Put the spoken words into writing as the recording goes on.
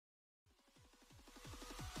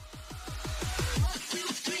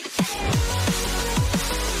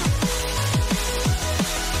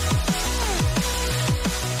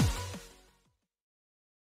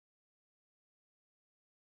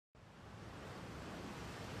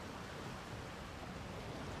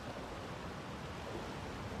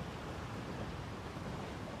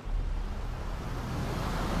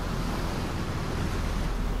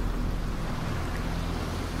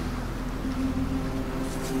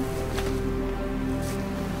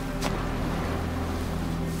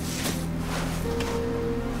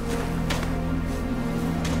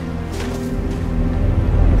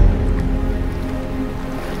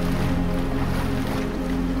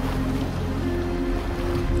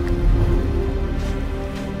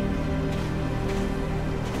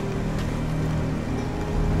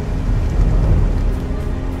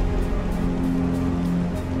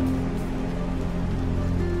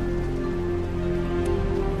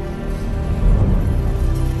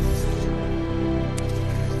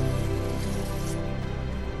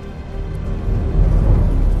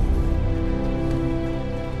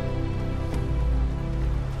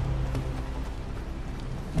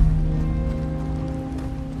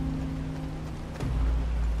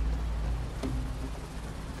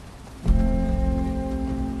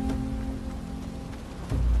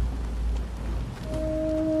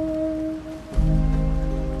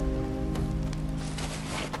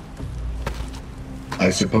I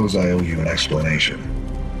suppose I owe you an explanation.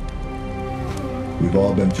 We've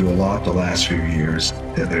all been through a lot the last few years,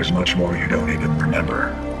 and there's much more you don't even remember.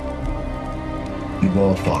 You've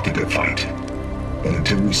all fought a good fight, but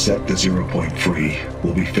until we set the 0 point free,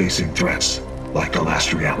 we'll be facing threats like the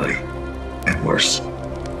last reality, and worse.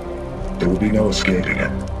 There will be no escaping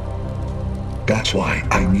it. That's why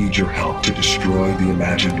I need your help to destroy the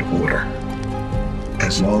imagined order.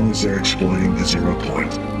 As long as they're exploiting the 0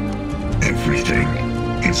 point, everything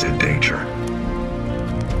is in danger.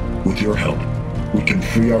 With your help, we can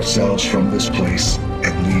free ourselves from this place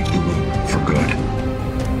and leave the loop for good.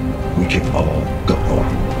 We can all go home.